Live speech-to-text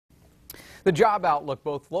The job outlook,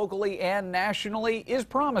 both locally and nationally, is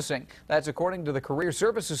promising. That's according to the Career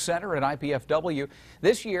Services Center at IPFW.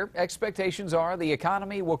 This year, expectations are the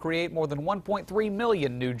economy will create more than 1.3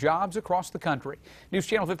 million new jobs across the country. News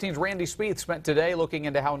Channel 15's Randy Spieth spent today looking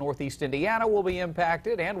into how Northeast Indiana will be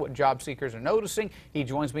impacted and what job seekers are noticing. He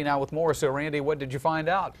joins me now with more. So, Randy, what did you find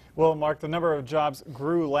out? Well, Mark, the number of jobs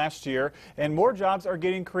grew last year, and more jobs are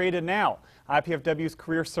getting created now. IPFW's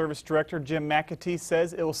Career Service Director Jim McAtee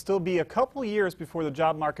says it will still be a couple years before the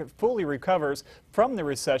job market fully recovers from the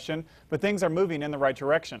recession, but things are moving in the right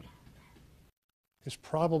direction. It's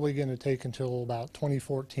probably going to take until about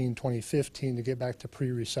 2014, 2015 to get back to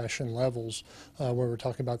pre-recession levels where we're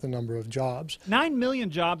talking about the number of jobs. 9 million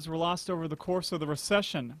jobs were lost over the course of the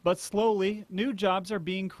recession, but slowly new jobs are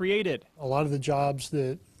being created. A lot of the jobs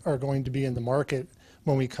that are going to be in the market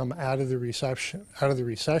when we come out of the recession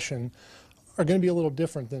are going to be a little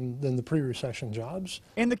different than the pre-recession jobs.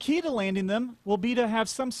 And the key to landing them will be to have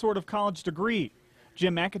some sort of college degree.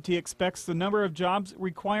 Jim McAtee expects the number of jobs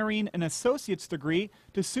requiring an associate's degree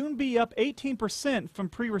to soon be up 18% from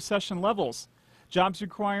pre-recession levels. Jobs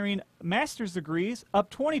requiring master's degrees up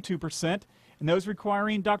 22%, and those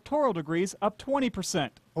requiring doctoral degrees up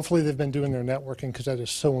 20%. Hopefully they've been doing their networking because that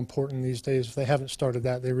is so important these days. If they haven't started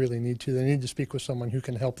that, they really need to. They need to speak with someone who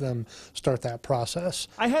can help them start that process.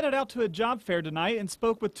 I headed out to a job fair tonight and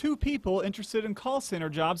spoke with two people interested in call center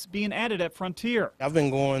jobs being added at Frontier. I've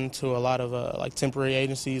been going to a lot of like temporary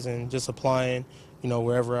agencies and just applying,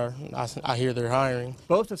 wherever I hear they're hiring.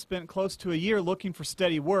 Both have spent close to a year looking for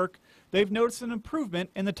steady work. They've noticed an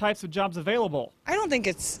improvement in the types of jobs available. I don't think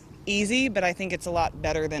it's easy, but I think it's a lot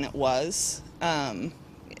better than it was.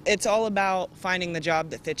 It's all about finding the job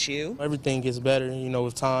that fits you. Everything gets better,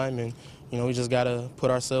 with time, and, we just got to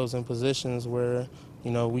put ourselves in positions where,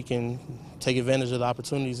 we can take advantage of the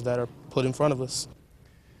opportunities that are put in front of us.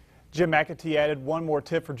 Jim McAtee added one more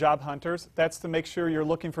tip for job hunters. That's to make sure you're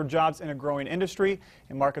looking for jobs in a growing industry.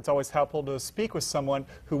 And Mark, it's always helpful to speak with someone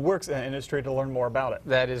who works in an industry to learn more about it.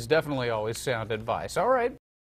 That is definitely always sound advice. All right.